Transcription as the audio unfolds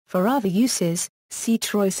For other uses, see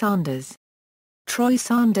Troy Sanders. Troy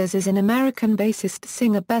Sanders is an American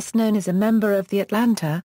bassist-singer best known as a member of the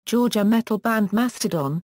Atlanta, Georgia metal band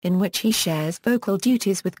Mastodon, in which he shares vocal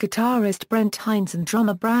duties with guitarist Brent Hinds and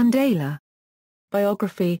drummer Brann Dailor.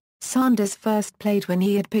 Biography: Sanders first played when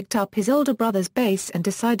he had picked up his older brother's bass and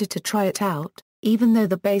decided to try it out, even though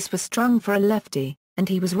the bass was strung for a lefty, and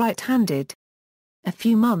he was right-handed. A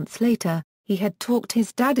few months later, he had talked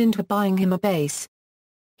his dad into buying him a bass.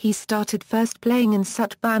 He started first playing in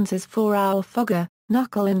such bands as 4 Hour Fogger,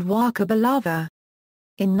 Knuckle and Waka Balava.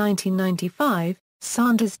 In 1995,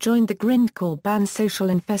 Sanders joined the grindcore band Social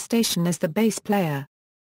Infestation as the bass player.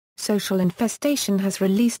 Social Infestation has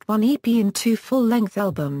released 1 EP and 2 full-length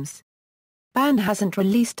albums. Band hasn't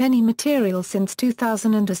released any material since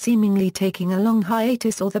 2000 and are seemingly taking a long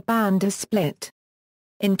hiatus or the band has split.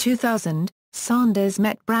 In 2000, Sanders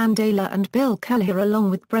met Brann Dailor and Bill Kelleher along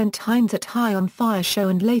with Brent Hinds at High on Fire show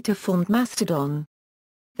and later formed Mastodon.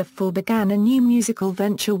 The four began a new musical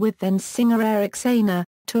venture with then-singer Eric Sainer,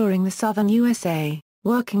 touring the southern USA,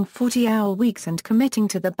 working 40-hour weeks and committing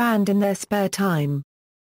to the band in their spare time.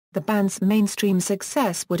 The band's mainstream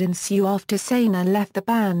success would ensue after Sainer left the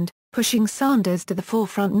band, pushing Sanders to the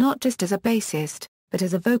forefront not just as a bassist, but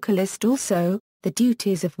as a vocalist also, the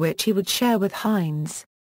duties of which he would share with Hinds.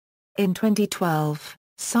 In 2012,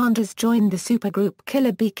 Sanders joined the supergroup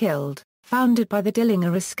Killer Be Killed, founded by the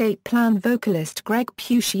Dillinger Escape Plan vocalist Greg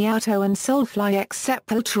Puciato and Soulfly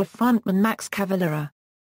ex-Sepultura frontman Max Cavalera.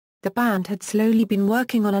 The band had slowly been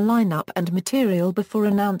working on a lineup and material before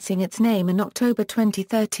announcing its name in October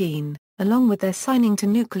 2013, along with their signing to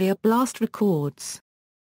Nuclear Blast Records.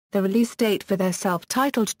 The release date for their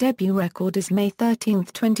self-titled debut record is May 13,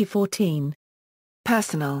 2014.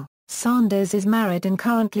 Personal: Sanders is married and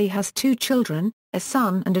currently has 2 children, a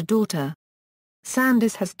son and a daughter.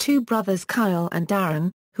 Sanders has 2 brothers Kyle and Darren,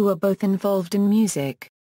 who are both involved in music.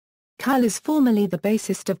 Kyle is formerly the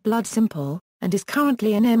bassist of Blood Simple, and is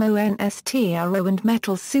currently in Monstro and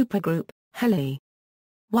metal supergroup, Heli.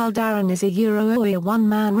 While Darren is a a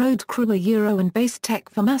one-man road crew and bass tech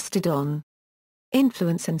for Mastodon.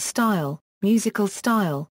 Influence and style: musical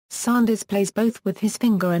style, Sanders plays both with his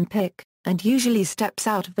finger and pick, and usually steps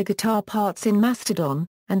out of the guitar parts in Mastodon,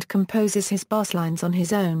 and composes his bass lines on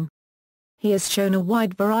his own. He has shown a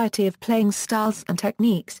wide variety of playing styles and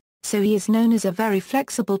techniques, so he is known as a very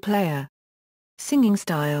flexible player. Singing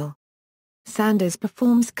style: Sanders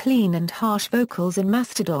performs clean and harsh vocals in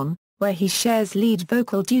Mastodon, where he shares lead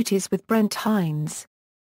vocal duties with Brent Hinds.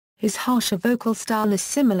 His harsher vocal style is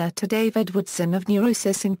similar to Dave Edwardson of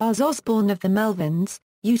Neurosis and Buzz Osborne of the Melvins,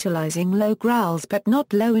 utilizing low growls but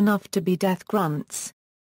not low enough to be death grunts.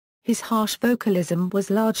 His harsh vocalism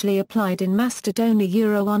was largely applied in Mastodon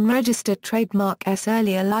unregistered trademark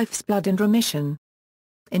earlier Life's Blood and Remission.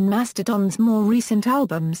 In Mastodon's more recent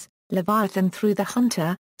albums, Leviathan Through the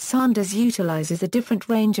Hunter, Sanders utilizes a different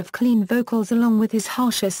range of clean vocals along with his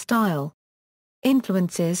harsher style.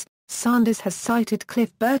 Influences: Sanders has cited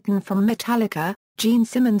Cliff Burton from Metallica, Gene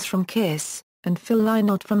Simmons from Kiss, and Phil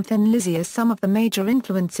Lynott from Thin Lizzy as some of the major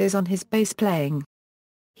influences on his bass playing.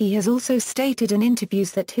 He has also stated in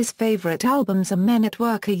interviews that his favorite albums are Men at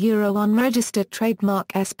Work unregistered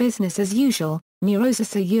trademark Business as Usual,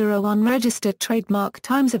 Neurosis unregistered trademark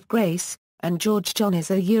Times of Grace, and George John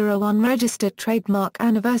is unregistered trademark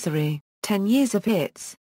Anniversary, 10 Years of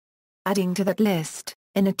Hits. Adding to that list,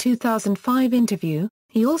 in a 2005 interview,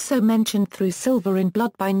 he also mentioned Through Silver in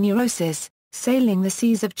Blood by Neurosis, Sailing the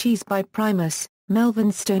Seas of Cheese by Primus,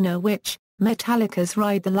 Melvin Stoner Witch, Metallica's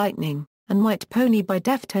Ride the Lightning, and White Pony by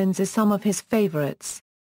Deftones as some of his favorites.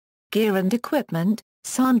 Gear and equipment: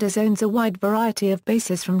 Sanders owns a wide variety of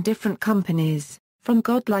basses from different companies, from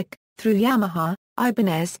Godlike, through Yamaha,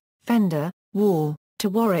 Ibanez, Fender, War, to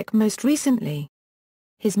Warwick most recently.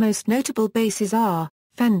 His most notable basses are,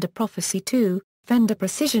 Fender Prophecy 2, Fender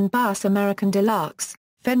Precision Bass American Deluxe,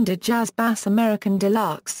 Fender Jazz Bass American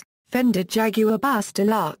Deluxe, Fender Jaguar Bass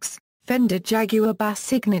Deluxe, Fender Jaguar Bass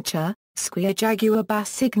Signature, Squier Jaguar Bass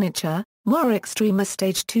Signature, Warwick Streamer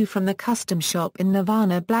Stage 2 from the Custom Shop in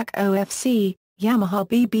Nirvana Black OFC, Yamaha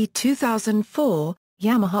BB 2004,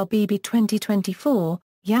 Yamaha BB 2024,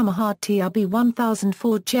 Yamaha TRB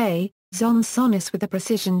 1004J, Zon Sonis with a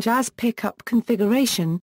Precision Jazz pickup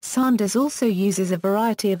configuration. Sanders also uses a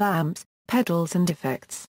variety of amps, pedals and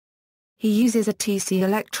effects. He uses a TC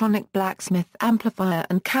Electronic Blacksmith amplifier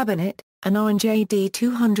and cabinet, an Orange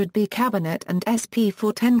AD200B cabinet and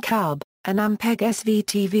SP410 cab, an Ampeg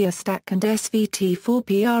SVT VIA stack and SVT4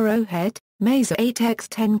 PRO head, Mesa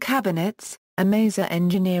 8X10 cabinets, a Mesa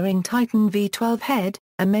Engineering Titan V12 head,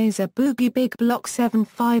 Amazer Boogie Big Block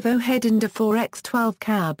 750 Head and a 4x12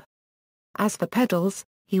 cab. As for pedals,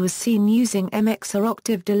 he was seen using MXR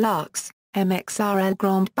Octave Deluxe, MXRL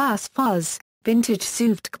Grand Bass Fuzz, Vintage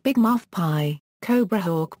Souvtk Big Muff Pie, Cobra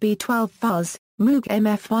Hawk B12 Fuzz, Moog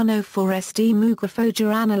MF104SD Moog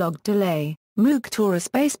Graphoger Analog Delay, Moog Taurus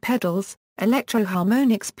Bass Pedals, Electro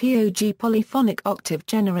Harmonix POG Polyphonic Octave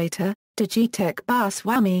Generator, Digitech Bass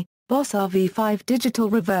Whammy, Boss RV5 Digital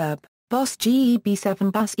Reverb, Boss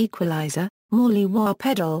GEB7 Bass Equalizer, Morley Wah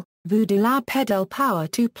Pedal, Voodoo Lab Pedal Power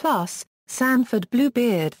 2 Plus, Sanford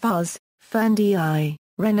Bluebeard Fuzz, Fern DI,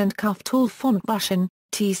 Wren and Cuff Tall Font Russian,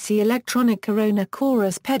 TC Electronic Corona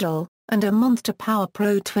Chorus Pedal, and a Monster Power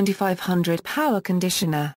Pro 2500 Power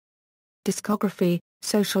Conditioner. Discography,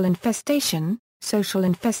 Social Infestation,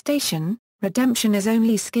 Redemption is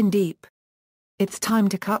only skin deep. It's time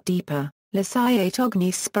to cut deeper, Lasciate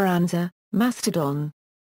Ogni Speranza, Mastodon.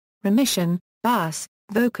 Remission, bass,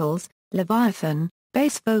 vocals, Leviathan,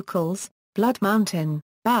 bass vocals, Blood Mountain,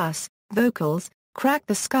 bass, vocals, Crack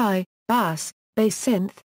the Sky, bass, bass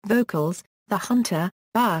synth, vocals, The Hunter,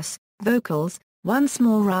 bass, vocals, Once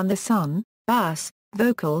More Round the Sun, bass,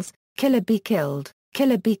 vocals, Killer Be Killed,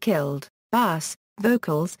 bass,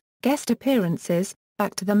 vocals, guest appearances,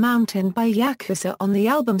 Back to the Mountain by Yakuza on the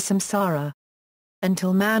album Samsara.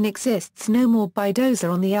 Until Man Exists No More by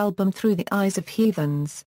Dozer on the album Through the Eyes of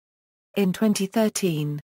Heathens. In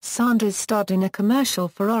 2013, Sanders starred in a commercial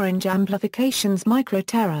for Orange Amplification's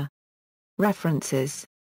Microterror. References.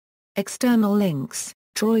 External links: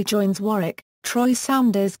 Troy joins Warwick, Troy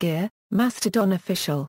Sounders Gear, Mastodon Official.